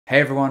Hey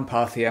everyone,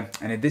 Parth here,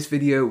 and in this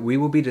video we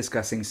will be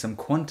discussing some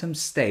quantum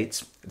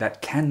states that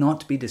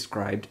cannot be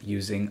described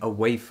using a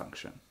wave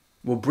function.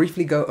 We'll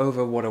briefly go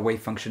over what a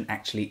wave function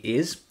actually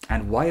is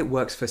and why it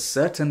works for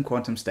certain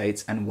quantum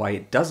states and why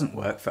it doesn't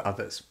work for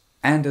others.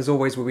 And as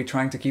always, we'll be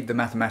trying to keep the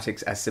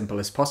mathematics as simple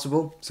as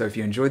possible, so if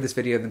you enjoyed this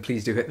video then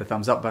please do hit the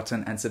thumbs up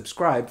button and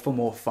subscribe for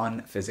more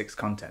fun physics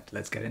content.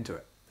 Let's get into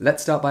it.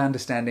 Let's start by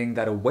understanding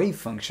that a wave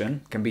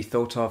function can be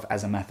thought of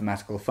as a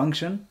mathematical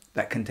function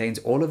that contains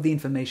all of the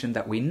information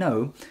that we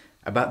know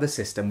about the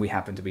system we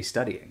happen to be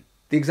studying.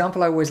 The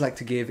example I always like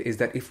to give is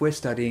that if we're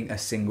studying a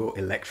single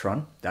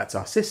electron, that's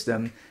our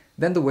system,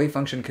 then the wave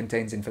function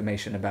contains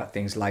information about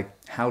things like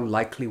how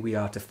likely we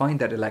are to find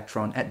that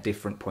electron at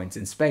different points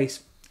in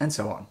space, and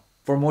so on.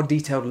 For a more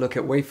detailed look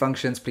at wave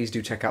functions, please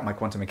do check out my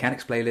quantum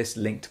mechanics playlist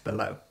linked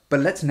below. But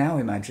let's now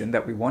imagine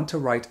that we want to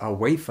write our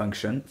wave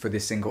function for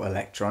this single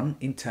electron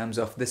in terms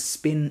of the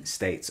spin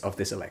states of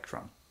this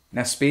electron.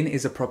 Now, spin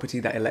is a property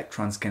that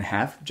electrons can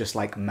have, just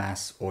like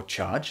mass or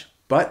charge,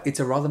 but it's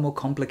a rather more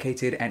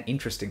complicated and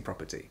interesting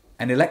property.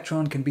 An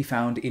electron can be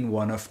found in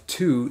one of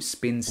two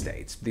spin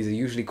states. These are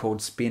usually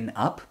called spin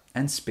up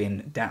and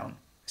spin down.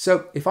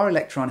 So if our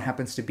electron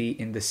happens to be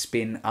in the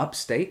spin up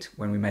state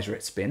when we measure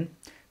its spin,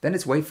 then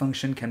its wave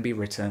function can be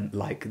written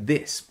like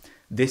this.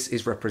 This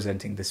is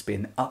representing the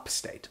spin up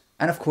state.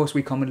 And of course,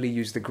 we commonly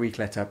use the Greek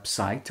letter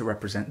psi to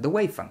represent the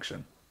wave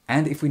function.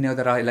 And if we know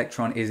that our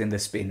electron is in the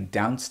spin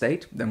down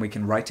state, then we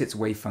can write its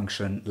wave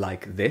function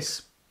like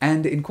this.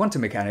 And in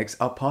quantum mechanics,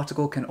 our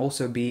particle can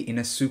also be in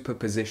a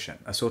superposition,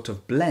 a sort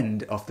of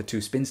blend of the two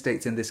spin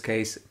states in this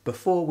case,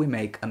 before we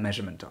make a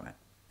measurement on it.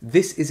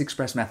 This is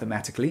expressed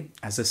mathematically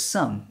as a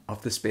sum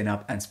of the spin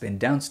up and spin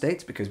down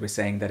states, because we're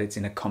saying that it's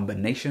in a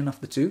combination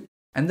of the two.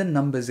 And the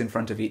numbers in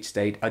front of each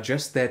state are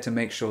just there to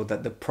make sure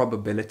that the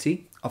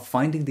probability of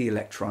finding the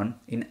electron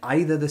in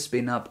either the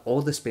spin up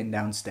or the spin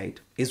down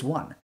state is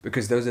 1,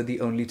 because those are the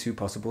only two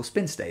possible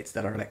spin states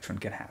that our electron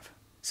can have.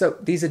 So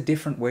these are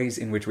different ways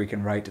in which we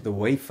can write the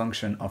wave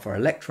function of our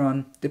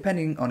electron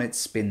depending on its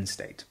spin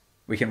state.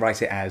 We can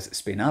write it as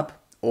spin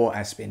up, or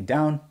as spin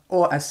down,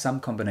 or as some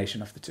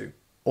combination of the two.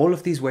 All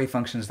of these wave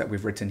functions that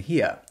we've written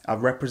here are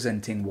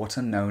representing what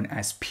are known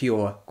as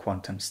pure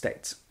quantum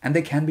states, and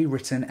they can be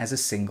written as a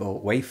single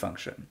wave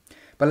function.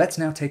 But let's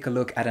now take a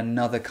look at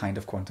another kind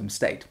of quantum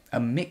state, a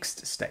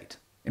mixed state.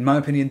 In my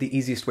opinion, the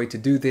easiest way to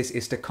do this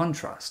is to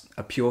contrast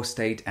a pure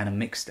state and a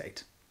mixed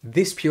state.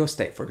 This pure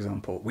state, for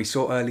example, we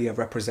saw earlier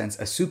represents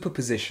a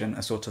superposition,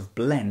 a sort of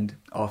blend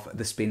of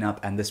the spin up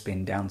and the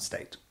spin down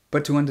state.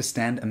 But to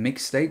understand a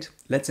mixed state,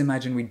 let's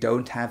imagine we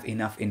don't have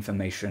enough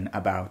information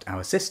about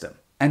our system.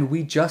 And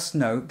we just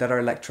know that our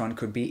electron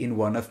could be in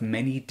one of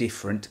many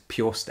different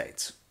pure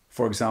states.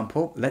 For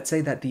example, let's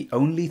say that the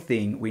only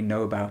thing we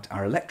know about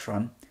our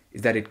electron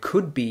is that it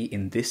could be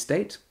in this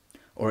state,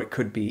 or it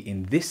could be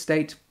in this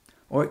state,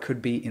 or it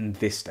could be in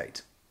this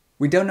state.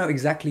 We don't know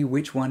exactly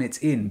which one it's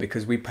in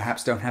because we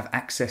perhaps don't have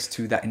access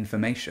to that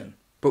information.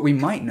 But we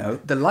might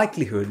know the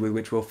likelihood with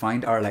which we'll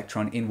find our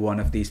electron in one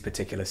of these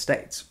particular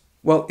states.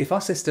 Well, if our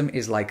system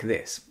is like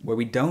this, where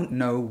we don't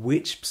know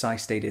which psi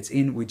state it's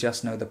in, we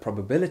just know the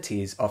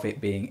probabilities of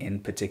it being in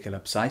particular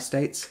psi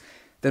states,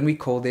 then we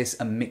call this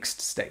a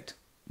mixed state.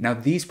 Now,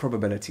 these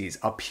probabilities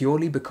are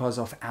purely because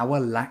of our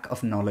lack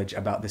of knowledge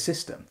about the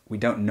system. We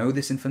don't know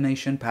this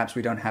information, perhaps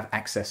we don't have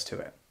access to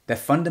it. They're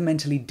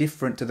fundamentally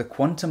different to the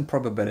quantum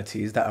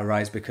probabilities that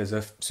arise because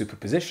of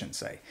superposition,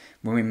 say.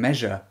 When we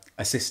measure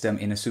a system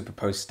in a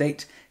superposed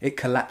state, it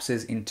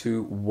collapses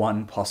into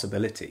one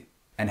possibility.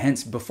 And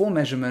hence, before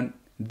measurement,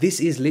 this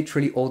is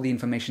literally all the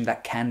information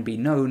that can be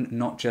known,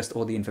 not just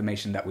all the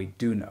information that we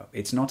do know.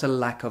 It's not a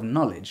lack of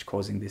knowledge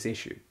causing this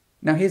issue.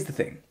 Now here's the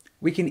thing.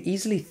 We can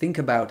easily think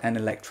about an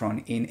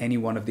electron in any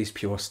one of these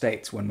pure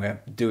states when we're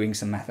doing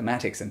some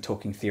mathematics and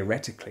talking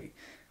theoretically.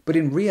 But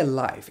in real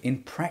life,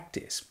 in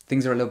practice,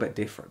 things are a little bit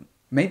different.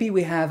 Maybe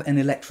we have an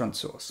electron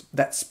source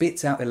that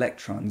spits out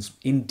electrons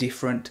in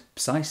different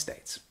psi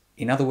states.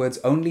 In other words,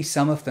 only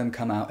some of them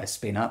come out as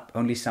spin up,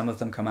 only some of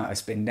them come out as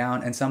spin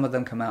down, and some of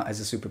them come out as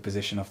a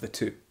superposition of the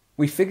two.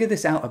 We figure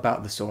this out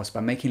about the source by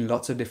making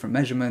lots of different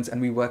measurements,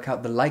 and we work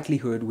out the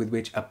likelihood with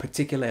which a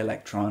particular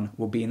electron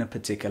will be in a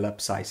particular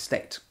psi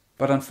state.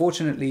 But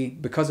unfortunately,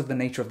 because of the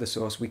nature of the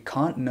source, we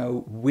can't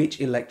know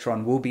which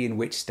electron will be in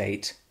which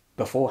state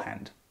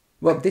beforehand.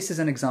 Well, this is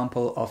an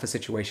example of a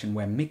situation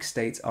where mixed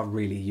states are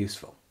really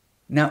useful.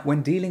 Now,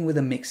 when dealing with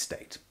a mixed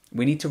state,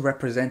 we need to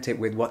represent it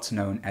with what's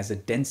known as a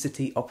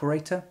density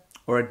operator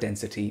or a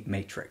density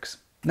matrix.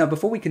 Now,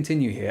 before we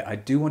continue here, I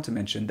do want to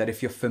mention that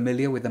if you're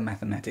familiar with the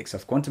mathematics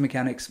of quantum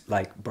mechanics,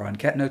 like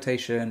Brown-Ket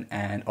notation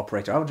and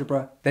operator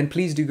algebra, then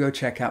please do go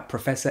check out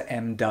Professor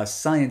M. Does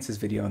Science's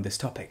video on this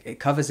topic. It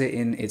covers it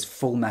in its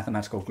full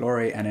mathematical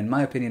glory and in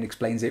my opinion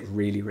explains it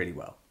really, really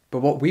well.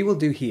 But what we will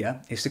do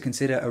here is to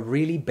consider a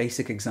really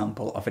basic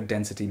example of a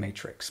density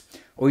matrix.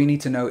 All you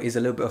need to know is a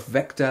little bit of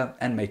vector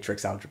and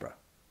matrix algebra.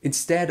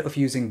 Instead of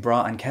using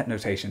Bra and Ket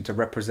notation to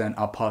represent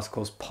our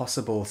particle's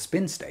possible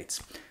spin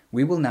states,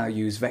 we will now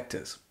use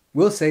vectors.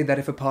 We'll say that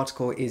if a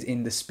particle is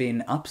in the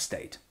spin up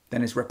state,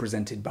 then it's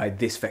represented by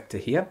this vector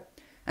here.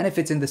 And if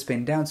it's in the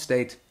spin down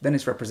state, then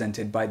it's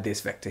represented by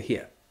this vector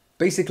here.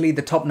 Basically,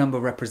 the top number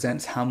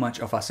represents how much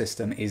of our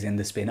system is in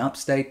the spin up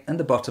state, and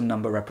the bottom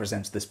number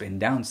represents the spin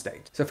down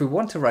state. So if we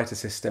want to write a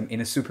system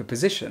in a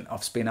superposition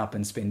of spin up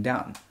and spin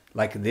down,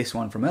 like this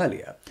one from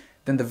earlier,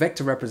 then the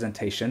vector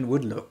representation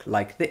would look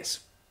like this.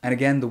 And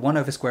again, the 1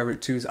 over square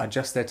root 2's are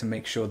just there to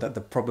make sure that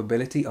the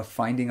probability of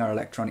finding our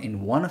electron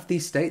in one of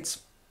these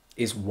states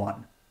is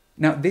 1.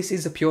 Now, this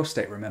is a pure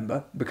state,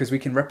 remember, because we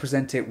can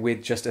represent it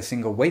with just a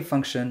single wave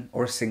function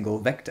or a single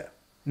vector.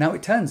 Now,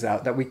 it turns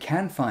out that we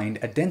can find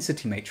a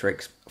density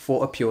matrix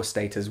for a pure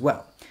state as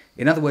well.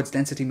 In other words,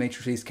 density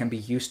matrices can be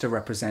used to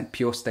represent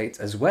pure states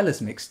as well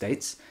as mixed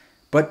states,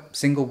 but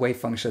single wave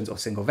functions or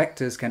single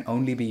vectors can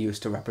only be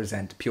used to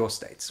represent pure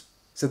states.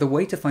 So the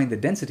way to find the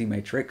density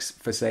matrix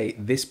for, say,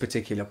 this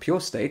particular pure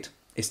state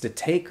is to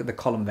take the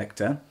column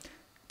vector,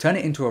 turn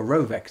it into a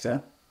row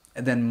vector,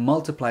 and then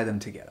multiply them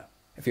together.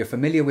 If you're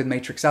familiar with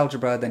matrix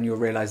algebra, then you'll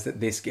realize that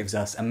this gives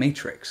us a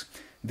matrix.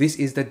 This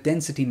is the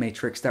density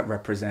matrix that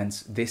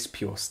represents this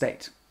pure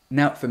state.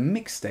 Now, for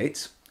mixed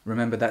states,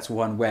 remember that's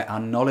one where our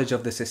knowledge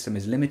of the system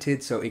is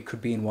limited, so it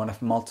could be in one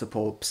of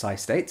multiple psi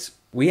states.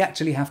 We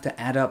actually have to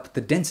add up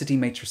the density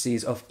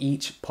matrices of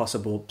each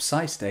possible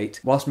psi state,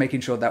 whilst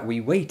making sure that we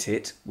weight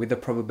it with the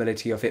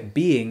probability of it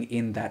being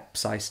in that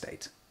psi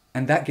state.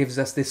 And that gives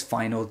us this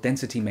final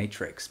density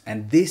matrix,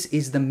 and this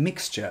is the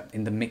mixture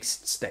in the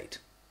mixed state.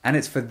 And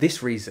it's for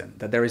this reason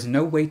that there is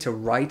no way to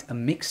write a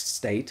mixed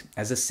state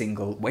as a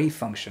single wave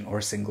function or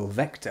a single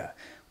vector.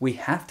 We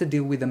have to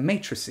deal with the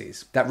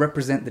matrices that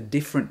represent the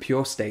different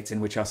pure states in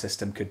which our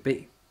system could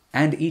be.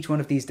 And each one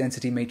of these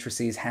density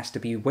matrices has to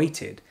be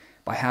weighted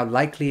by how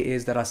likely it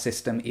is that our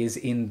system is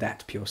in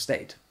that pure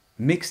state.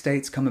 Mixed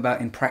states come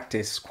about in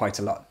practice quite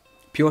a lot.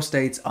 Pure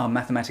states are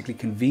mathematically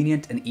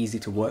convenient and easy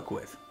to work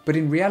with. But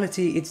in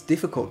reality, it's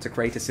difficult to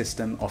create a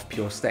system of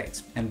pure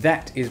states, and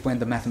that is when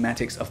the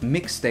mathematics of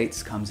mixed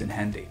states comes in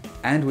handy.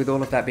 And with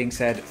all of that being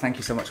said, thank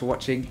you so much for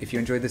watching. If you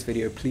enjoyed this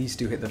video, please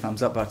do hit the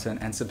thumbs up button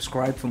and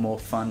subscribe for more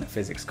fun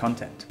physics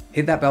content.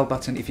 Hit that bell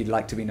button if you'd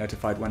like to be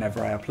notified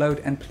whenever I upload,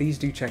 and please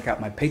do check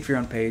out my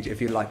Patreon page if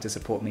you'd like to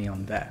support me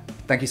on there.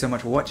 Thank you so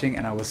much for watching,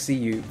 and I will see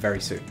you very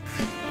soon.